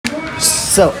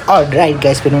So alright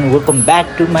guys, welcome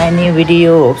back to my new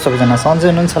video. Hope सबैजना सन्चै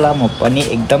हुनुहुन्छ होला। म पनि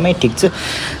एकदमै ठीक छु।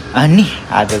 अनि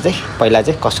आज चाहिँ पहिला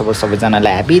चाहिँ कस्टमर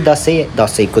सबैजनालाई ह्यापी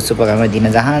दशैँको शुभकामना दिन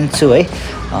चाहन्छु है।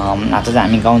 आज चाहिँ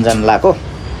हामी गाउँ जान लागेको।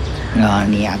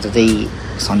 अनि आज चाहिँ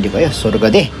सन्डे भयो, 16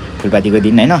 गते फुलपातीको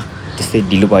दिन हैन। त्यस्तै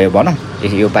ढिलो भयो भनौँ।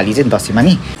 यो पालि चाहिँ दशैँमा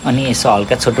नि। अनि यसो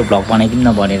हल्का छोटो भ्लग बनाइदिउँ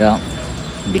न भनेर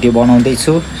भिडियो बनाउँदै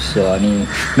छु। सो अनि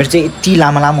मेरो चाहिँ यति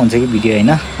लामो हुन्छ कि भिडियो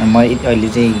हैन। म अहिले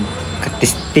चाहिँ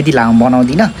त्यति लामो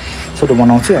बनाउँदिनँ, छोटो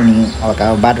बनाउँछु। अनि हल्का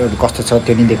बाटोहरू कस्तो छ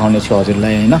त्यो नि देखाउने छु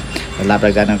हजुरलाई हैन। लाभा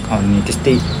जान अनि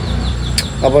त्यस्तै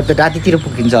अब त रातितिर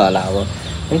पुगिन्छ होला अब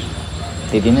है।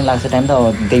 त्यति नै लाग्छ टाइम त।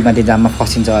 अब त्यही माथि जाममा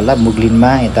फसिन्छ होला। मुगलिनमा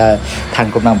यता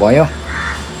थाङकोमा भयो।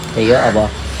 त्यही हो। अब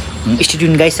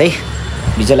स्टुडेन्ट गाइस है,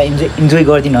 भिडियोलाई इन्जोय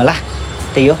गरिदिनु होला।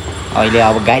 त्यही हो। अहिले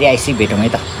अब गाडी आइसक्यो, भेटौँ है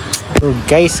त।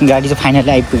 गाइस गाडी चाहिँ फाइनली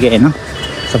आइपुग्यो हैन।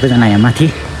 सबैजना यहाँ माथि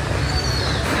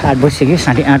 8 बजिसक्यो,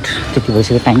 8:30 त्यति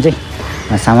भइसक्यो टाइम चाहिँ।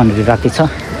 सामानहरू राति छ।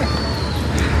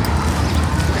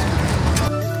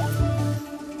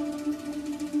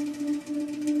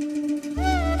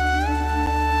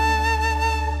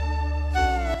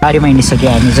 गाडीमा हिँडिसक्यो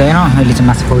हामी चाहिँ होइन। अहिले चाहिँ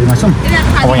माछा पौडीमा छौँ।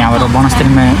 अब यहाँबाट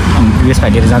बनस्थलीमा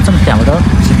यसपालि लिएर जान्छौँ। त्यहाँबाट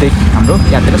सिधै हाम्रो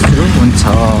यात्रा सुरु हुन्छ।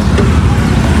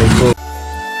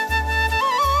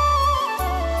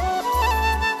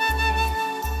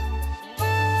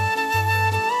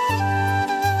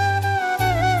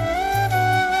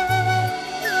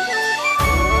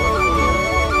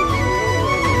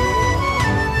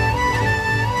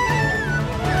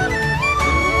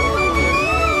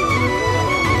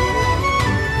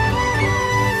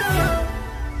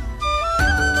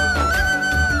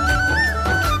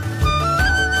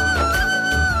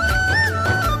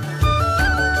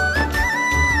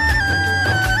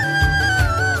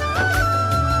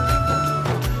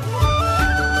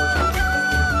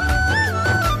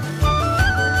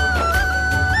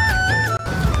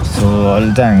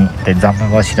 अहिले चाहिँ हामी त्यही जाममा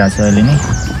बसिरहेको छ। अहिले नि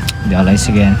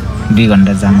हलाइसक्यो, 2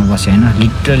 घन्टा जाममा बस्यो होइन।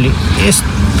 लिटरली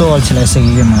यस्तो अल्छी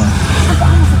लागिसक्यो कि मलाई।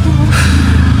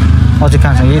 अझै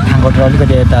कहाँ छ यही थाङकोट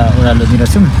अलिकति यता ओह्रालोतिर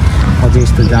छौँ। अझै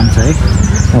यस्तो जाम छ है।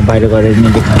 म बाहिर गएर नि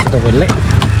देखाउँछु तपाईँलाई।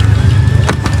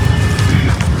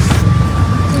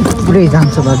 पुरै जाम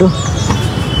छ बाटो।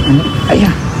 अनि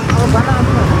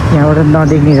यहाँबाट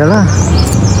नदेख्ने होला,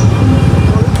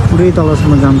 पुरै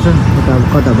तलसम्म जाम छ। यता अब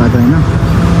कता बाटो होइन,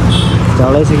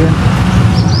 चलाइसक्यो।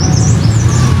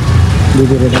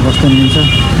 दिदीहरू यता बस्नु मिल्छ।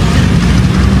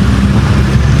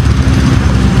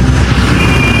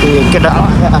 केटा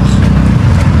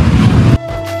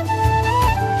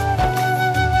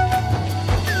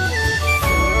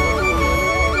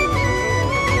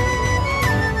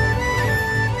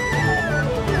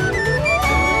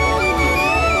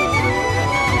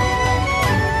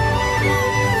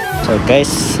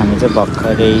गाइस, हामी चाहिँ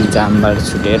भर्खरै जामबाट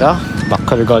छुटेर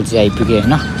भर्खर गल्छी आइपुग्यो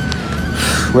होइन।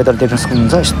 वेदर देख्न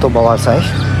सक्नुहुन्छ, यस्तो बवाल छ है।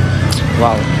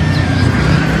 वाउ,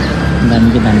 दामी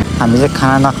कि दामी। हामी चाहिँ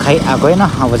खाना नखाइ आएको होइन।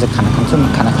 अब चाहिँ खाना खान्छौँ।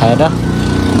 खाना खाएर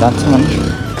जान्छौँ अनि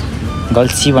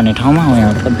गल्छी भन्ने ठाउँमा।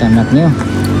 यहाँबाट कति टाइम लाग्ने हो।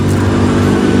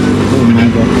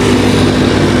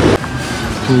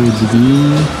 दिदी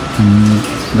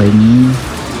बहिनी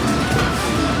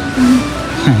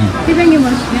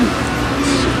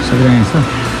सबैजना छ।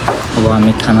 अब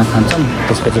हामी खाना खान्छौँ,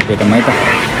 त्यसपछि भेटौँ है त।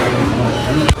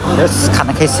 यस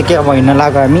खाना खाइसक्यो। अब हिँड्न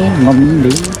लाग्यो हामी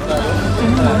मम्मीले।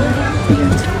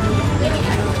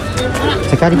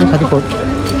 गाडीको साथी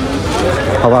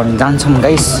अब हामी जान्छौँ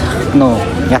गाइस। नो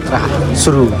यात्रा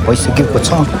सुरु भइसकेको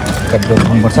छ। गाडी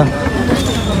रोक्नुपर्छ।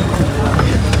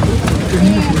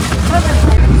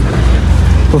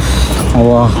 अब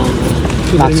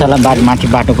लाग्छ होला माथि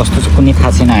बाटो कस्तो छ कुनै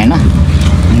थाहा छैन होइन।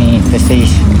 अनि त्यस्तै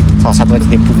 6-7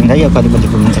 बजीदेखि पुगिन्छ। यो कति बजी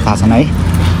पुगिन्छ थाहा छैन है।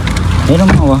 हेरौँ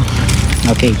अब।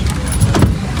 Okay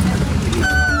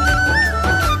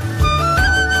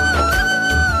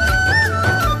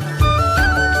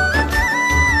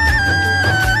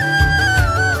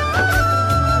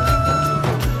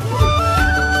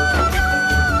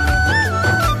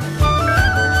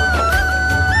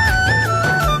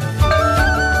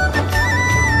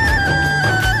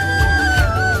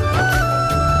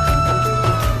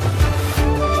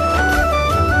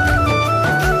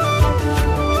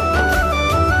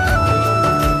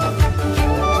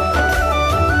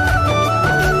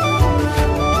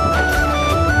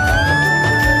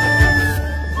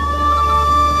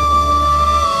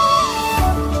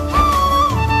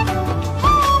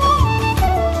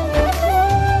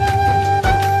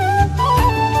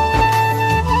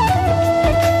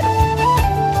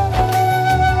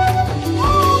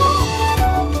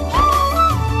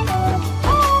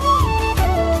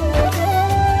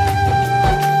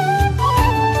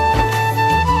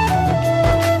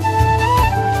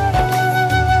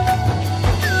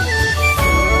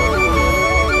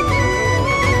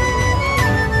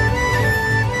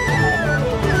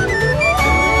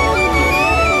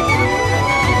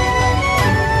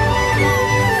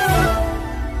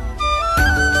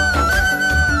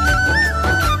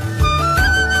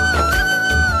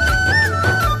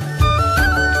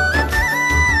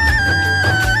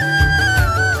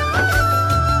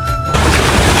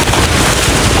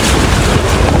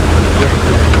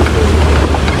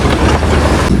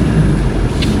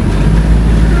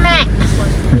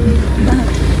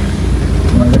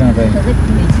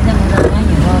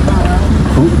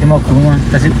một cũng mà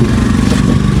ta sẽ thử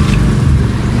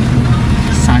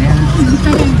sáng nha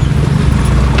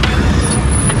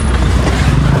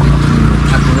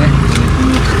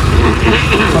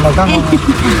kalau kamu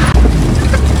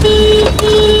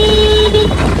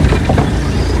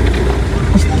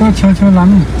Kita cuma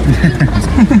lama.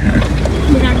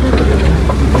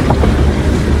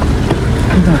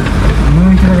 Kita,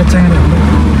 mana kita kacang lama.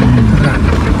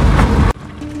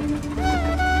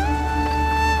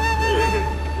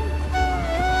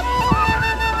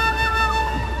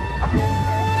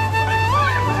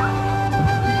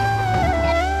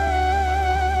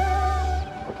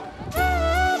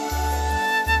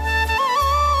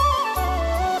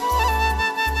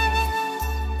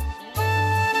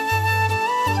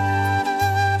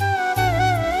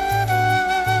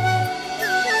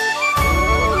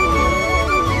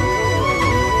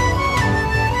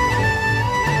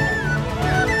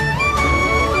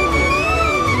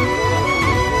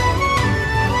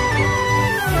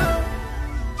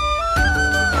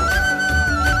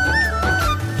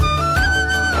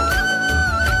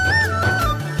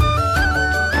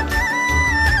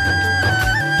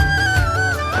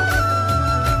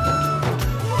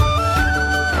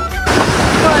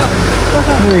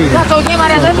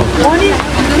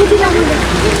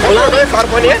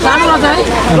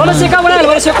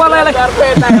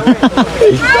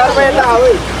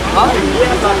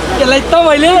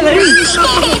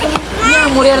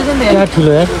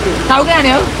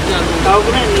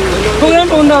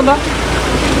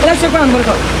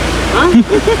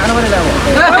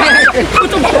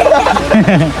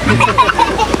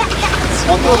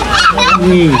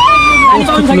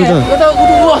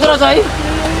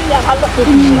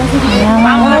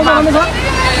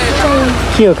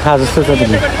 के हो खा जस्तो छ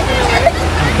तिमी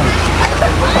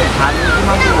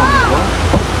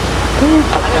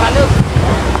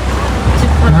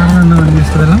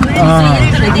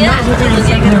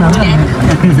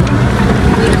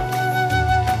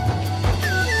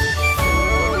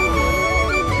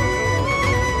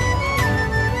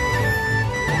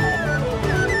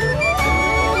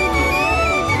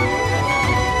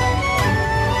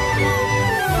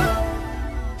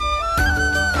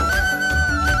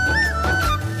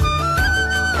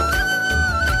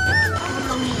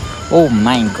Oh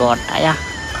my god, आया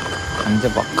हामी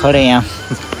चाहिँ भर्खरै यहाँ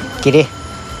के अरे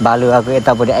बालुवाको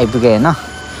यतापट्टि आइपुग्यो होइन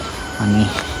अनि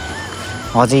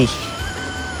अझै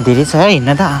धेरै छ है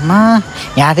हिँड्न त आमा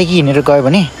यहाँदेखि हिँडेर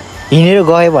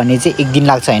गयो भने चाहिँ एक दिन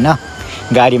लाग्छ होइन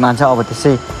गाडीमा चाहिँ अब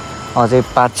त्यसै अझै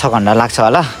 5-6 घन्टा लाग्छ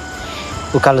होला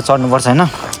उकालो चढ्नुपर्छ होइन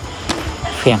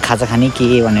यहाँ खाजा खाने के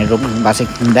भनेर बासे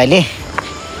दाइले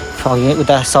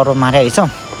उता सर्व मारिरहेछ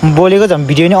बोलेको झन्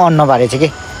भिडियो नै अन नपारेछ कि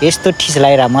यस्तो ठिस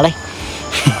लागिरह मलाई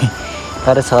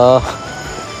तर छ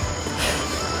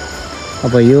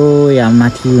अब यो यहाँ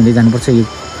माथि हुँदै जानुपर्छ यो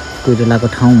कोइरालाको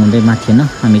ठाउँ हुँदै माथि होइन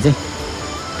हामी चाहिँ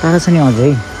टाढा छ नि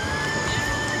अझै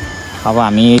अब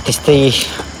हामी त्यस्तै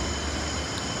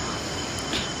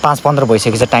 5:15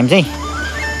 भइसकेको छ टाइम चाहिँ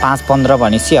 5:15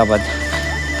 भनेपछि अब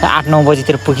 8-9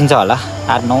 बजीतिर पुगिन्छ होला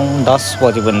 8-9-10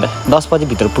 बजी भन्दा 10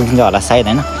 बजीभित्र पुगिन्छ होला सायद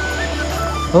होइन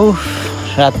हो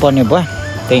रात पर्ने भयो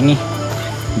त्यही नि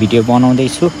भिडियो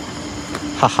बनाउँदैछु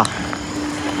हाहा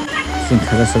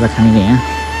खाजा साजा खाने यहाँ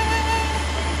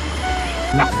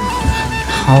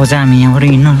अब चाहिँ हामी यहाँबाट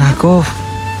हिँड्न लागेको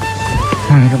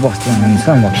मेरो बस्ती हुनुहुन्छ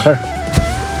भर्खर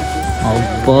अब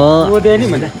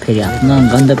फेरि आफ्नो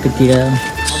गन्तव्यतिर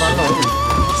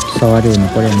सवारी हुनु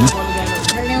पऱ्यो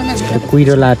होइन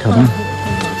कुइरोला ठाउँमा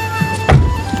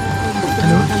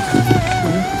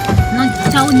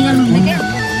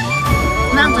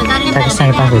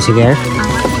साढे 5 भइसक्यो यार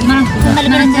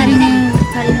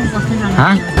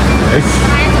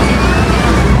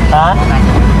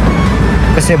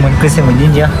कसै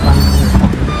भनिदिन्छ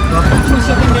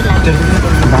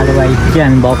बालुवा आइपुग्यो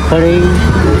हामी भर्खरै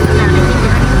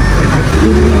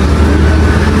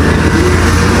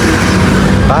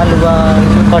बालुवा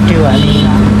कट्यो हामी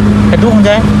डुङ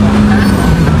जाए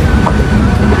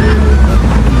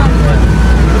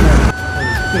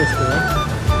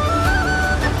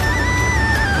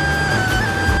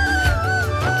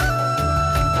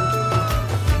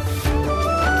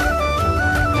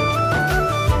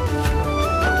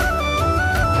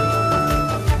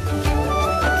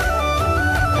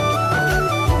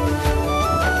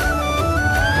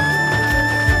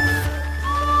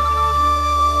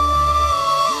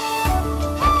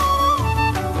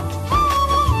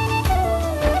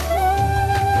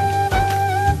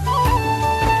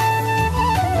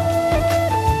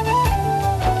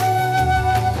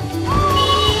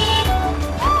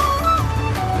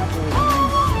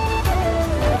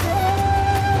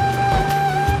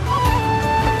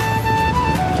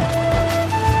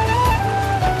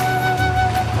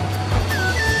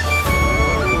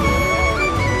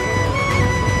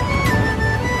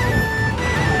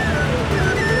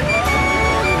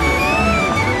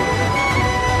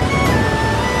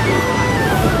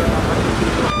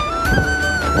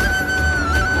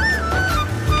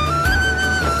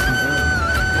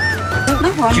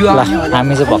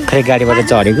हामी चाहिँ भर्खरै गाडीबाट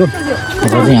झरेको अब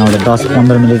चाहिँ यहाँबाट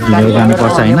 10-15 मिनट ढिलो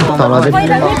जानुपर्छ होइन तल चाहिँ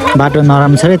बाटो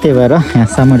नराम्रो छ अरे त्यही भएर यहाँ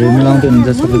सामानहरू मिलाउँदै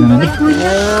हुनुहुन्छ सबैजनाले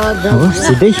अब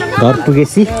सिधै घर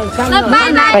पुगेपछि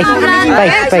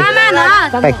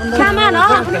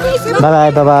बाई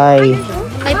बाई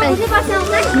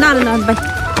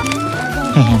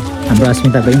हाम्रो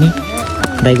अस्मिता बहिनी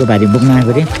दाइको भारी बोक्न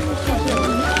आएको अरे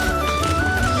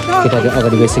केटाहरू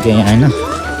अगाडि गइसक्यो यहाँ होइन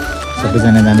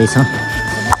सबैजना जाँदैछ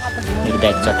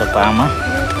ब्याग चट्टपामा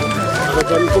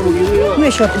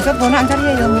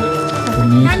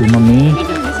मम्मी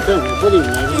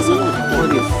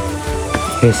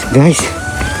गाइस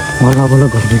बल्ल बल्ल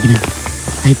घर पुगिन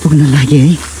आइपुग्न लाग्यो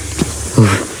है हो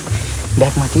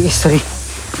ब्यागमाथि यसरी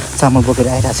चामल बोकेर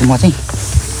आइरहेको छु म चाहिँ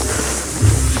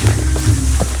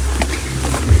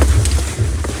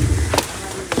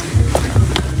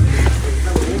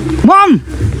मम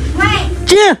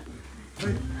के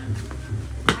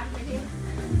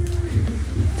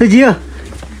तो जियो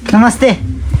नमस्ते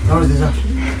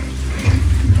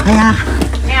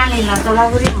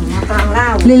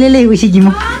ले उसी जी म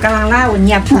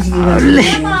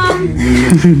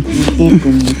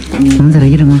हुन्छ र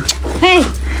के म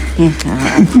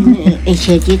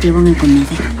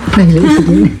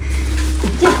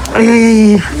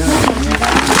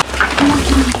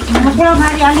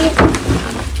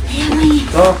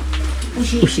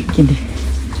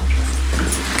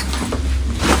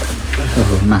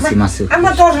Masuk.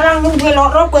 Ama to orang mung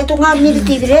belok ro kowe tunga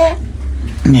mirti dire.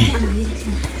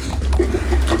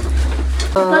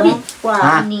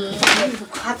 Wah, ni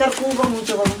khatar ku bang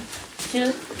mucho bang.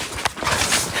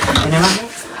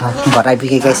 घर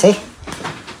आइपुगे गाइस है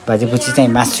भाजीपछि चाहिँ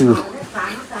मासु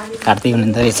काट्दै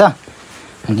हुनुहुँदो रहेछ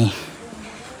अनि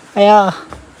आया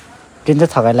दिन त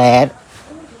थकाइला यार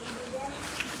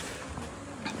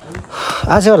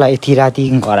आज होला यति राति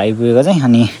घर आइपुगेको चाहिँ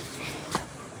अनि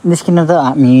निस्किन त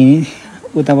हामी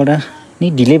उताबाट नि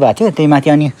ढिलै भएको थियो त्यही माथि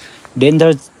अनि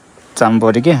डेन्जर जाम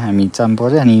पऱ्यो क्या हामी जाम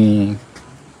पऱ्यो अनि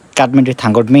काठमाडौँ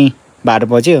थाङकोटमै 12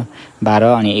 बज्यो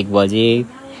 12 अनि 1 बजे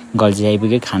गल्जी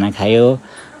आइपुग्यो खाना खायो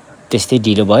त्यस्तै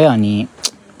ढिलो भयो अनि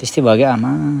त्यस्तै भयो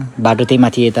आमा बाटो त्यही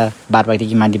माथि यता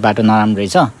बारबागदेखि माथि बाटो नराम्रो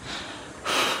रहेछ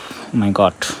माइ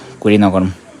गड कुरै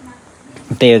नगरौँ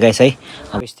त्यही हो गाइस है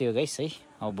अब यस्तै हो गाइस है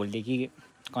अब भोलिदेखि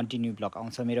कन्टिन्यू ब्लग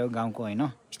आउँछ मेरो गाउँको होइन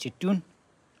स्टे ट्युन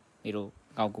मेरो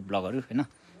गाउँको ब्लगहरू होइन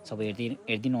सबै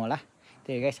हेरिदिनु होला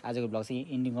त्यही गाइस आजको ब्लग चाहिँ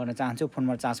एन्डिङ गर्न चाहन्छु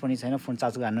फोनमा चार्ज पनि छैन फोन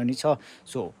चार्ज हान्नु नि छ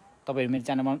सो तपाईँहरू मेरो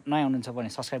च्यानलमा नयाँ हुनुहुन्छ भने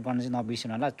सब्सक्राइब गर्न चाहिँ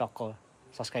नबिर्सिनु होला टक्क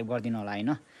सब्सक्राइब गरिदिनु होला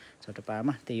होइन छोटो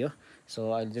पारामा त्यही हो सो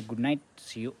अहिले चाहिँ good night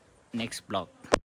C you next blog